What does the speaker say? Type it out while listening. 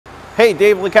Hey,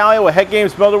 Dave LeCalio with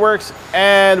HeadGames Motorworks,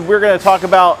 and we're going to talk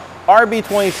about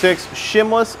RB26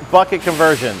 shimless bucket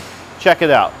conversion. Check it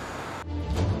out.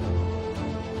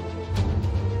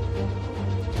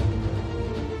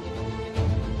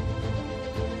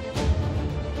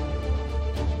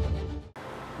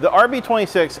 The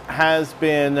RB26 has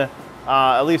been,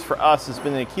 at least for us, has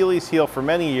been an Achilles heel for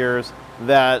many years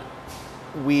that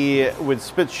we would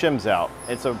spit shims out.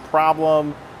 It's a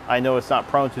problem. I know it's not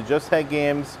prone to just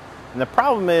HeadGames. And the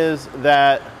problem is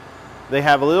that they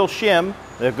have a little shim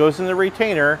that goes in the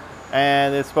retainer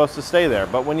and it's supposed to stay there.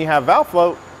 But when you have valve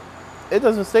float, it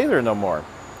doesn't stay there no more.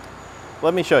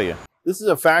 Let me show you. This is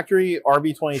a factory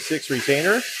RB26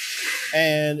 retainer.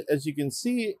 And as you can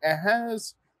see, it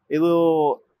has a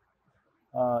little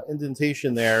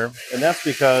indentation there. And that's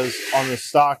because on the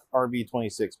stock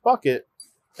RB26 bucket,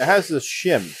 it has this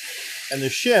shim. And the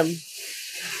shim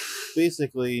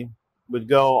basically would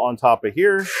go on top of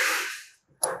here.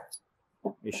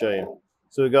 Let me show you.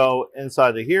 So we go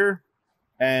inside of here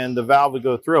and the valve would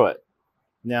go through it.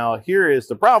 Now here is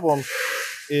the problem,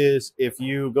 is if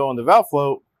you go on the valve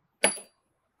float,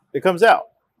 it comes out.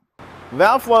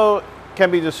 Valve float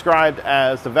can be described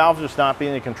as the valve just not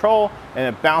being in control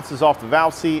and it bounces off the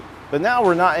valve seat. But now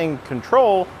we're not in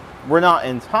control, we're not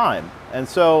in time. And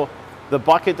so the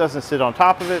bucket doesn't sit on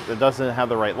top of it, it doesn't have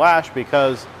the right lash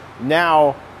because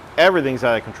now everything's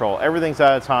out of control, everything's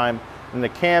out of time, and the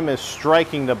cam is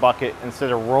striking the bucket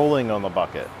instead of rolling on the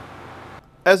bucket.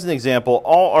 As an example,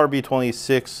 all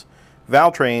RB26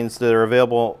 valve trains that are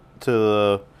available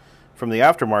from the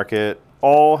aftermarket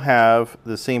all have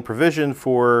the same provision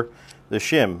for the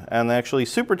shim. And actually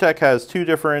SuperTech has two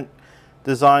different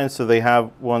designs. So they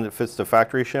have one that fits the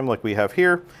factory shim like we have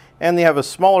here, and they have a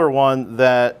smaller one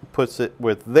that puts it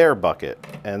with their bucket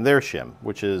and their shim,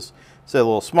 which is a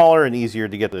little smaller and easier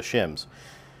to get the shims.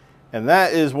 And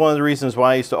that is one of the reasons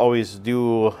why I used to always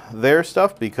do their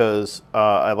stuff, because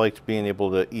I liked being able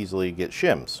to easily get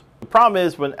shims. The problem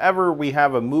is whenever we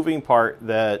have a moving part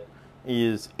that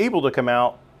is able to come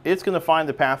out, it's going to find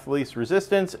the path of least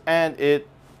resistance and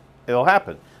it'll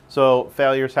happen. So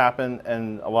failures happen,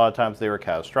 and a lot of times they were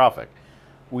catastrophic.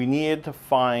 We needed to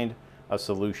find a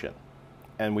solution,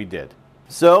 and we did.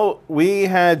 So we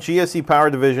had GSE Power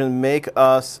Division make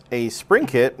us a spring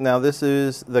kit. Now this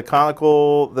is the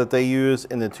conical that they use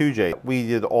in the 2J. We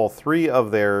did all three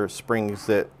of their springs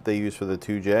that they use for the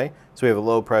 2J. So we have a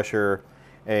low pressure,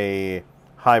 a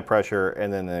high pressure,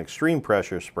 and then an extreme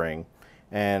pressure spring.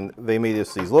 And they made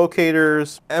us these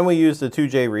locators, and we used the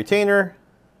 2J retainer.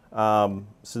 So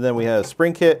then we had a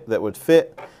spring kit that would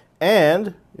fit.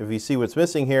 And if you see what's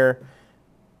missing here,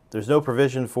 there's no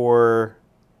provision for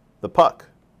the puck,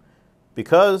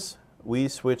 because we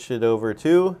switched it over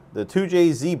to the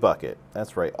 2JZ bucket.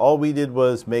 That's right, all we did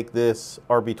was make this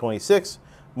RB26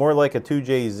 more like a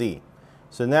 2JZ.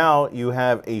 So now you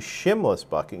have a shimless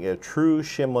bucket, a true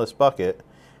shimless bucket,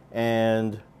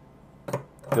 and it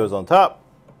goes on top,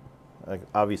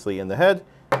 obviously in the head,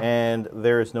 and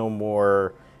there's no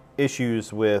more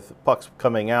issues with pucks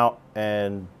coming out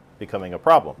and becoming a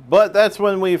problem. But that's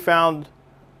when we found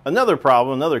another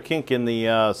problem, another kink in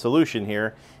the solution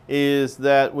here, is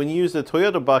that when you use the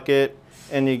Toyota bucket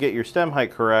and you get your stem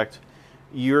height correct,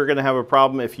 you're going to have a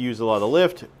problem if you use a lot of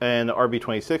lift. And the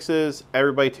RB26s,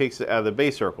 everybody takes it out of the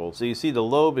base circle. So you see the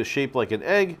lobe is shaped like an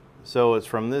egg, so it's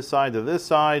from this side to this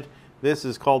side. This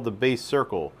is called the base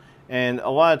circle. And a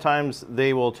lot of times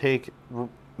they will take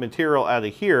material out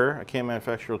of here, a cam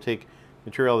manufacturer will take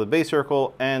material out of the base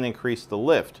circle and increase the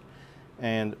lift.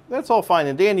 And that's all fine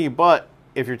and dandy, but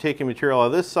if you're taking material out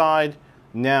of this side,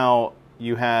 now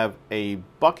you have a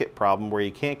bucket problem where you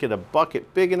can't get a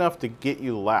bucket big enough to get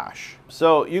you lash.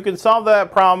 So you can solve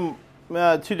that problem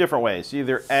two different ways.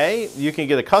 Either A, you can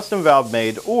get a custom valve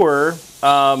made, or,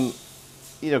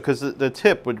 you know, because the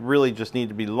tip would really just need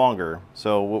to be longer.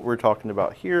 So what we're talking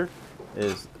about here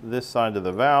is this side of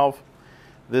the valve.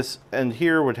 This end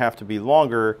here would have to be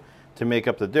longer to make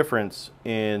up the difference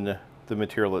in the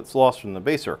material that's lost from the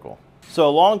base circle. So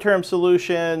a long-term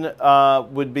solution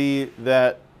would be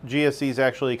that GSE is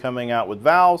actually coming out with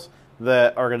valves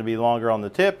that are going to be longer on the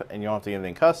tip, and you don't have to get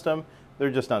anything custom. They're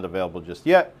just not available just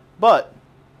yet, but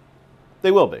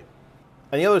they will be.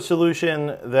 And the other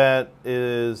solution that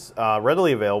is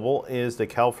readily available is the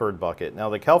Kelford bucket. Now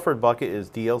the Kelford bucket is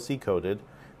DLC coated.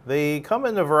 They come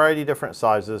in a variety of different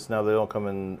sizes. Now they don't come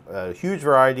in a huge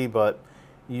variety, but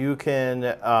you can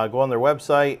go on their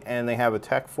website and they have a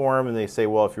tech form and they say,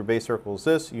 well, if your base circle is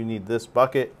this, you need this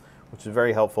bucket, which is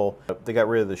very helpful. They got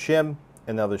rid of the shim,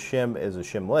 and now the shim is a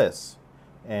shimless,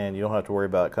 and you don't have to worry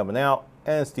about it coming out,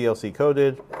 and it's DLC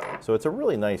coated. So it's a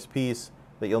really nice piece.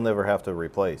 that you'll never have to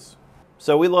replace.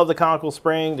 So we love the conical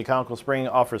spring. The conical spring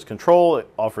offers control, it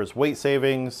offers weight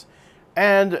savings,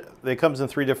 and it comes in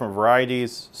 3 different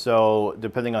varieties. So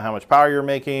depending on how much power you're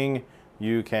making,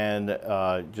 you can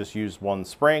just use one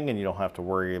spring and you don't have to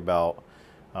worry about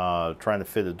trying to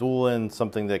fit a dual in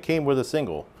something that came with a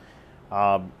single.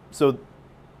 So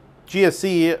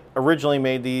GSC originally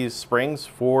made these springs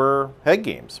for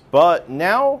HeadGames, but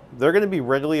now they're going to be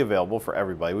readily available for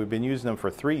everybody. We've been using them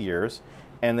for 3 years,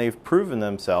 and they've proven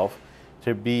themselves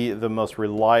to be the most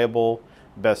reliable,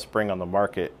 best spring on the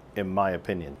market, in my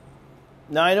opinion.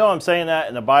 Now, I know I'm saying that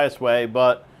in a biased way,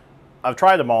 but I've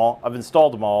tried them all, I've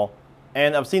installed them all,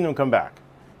 and I've seen them come back.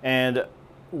 And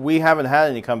we haven't had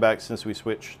any comebacks since we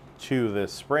switched to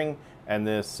this spring and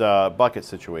this bucket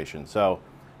situation. So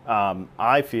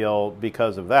I feel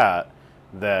because of that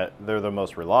they're the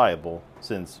most reliable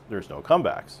since there's no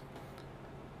comebacks.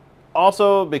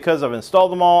 Also, because I've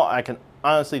installed them all, I can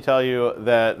honestly tell you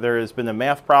that there has been a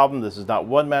math problem. This is not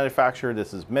one manufacturer,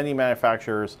 this is many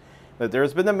manufacturers. That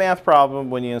there's been a math problem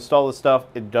when you install the stuff,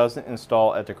 it doesn't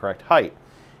install at the correct height.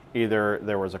 Either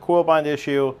there was a coil bind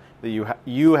issue that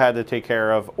you had to take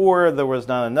care of, or there was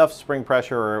not enough spring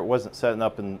pressure, or it wasn't setting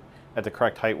up at the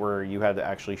correct height where you had to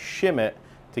actually shim it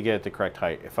to get it the correct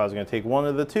height. If I was going to take one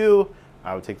of the two,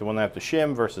 I would take the one that I have to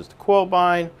shim versus the coil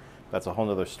bind. That's a whole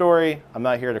nother story. I'm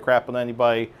not here to crap on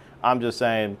anybody. I'm just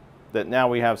saying that now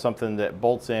we have something that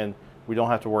bolts in, we don't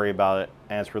have to worry about it,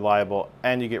 and it's reliable,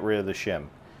 and you get rid of the shim.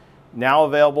 Now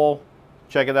available,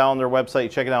 check it out on their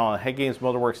website, check it out on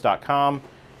HeadGamesMotorworks.com.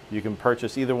 You can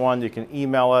purchase either one, you can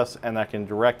email us, and I can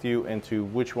direct you into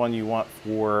which one you want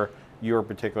for your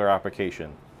particular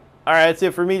application. All right, that's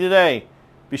it for me today.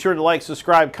 Be sure to like,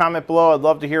 subscribe, comment below. I'd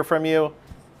love to hear from you.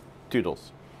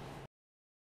 Toodles.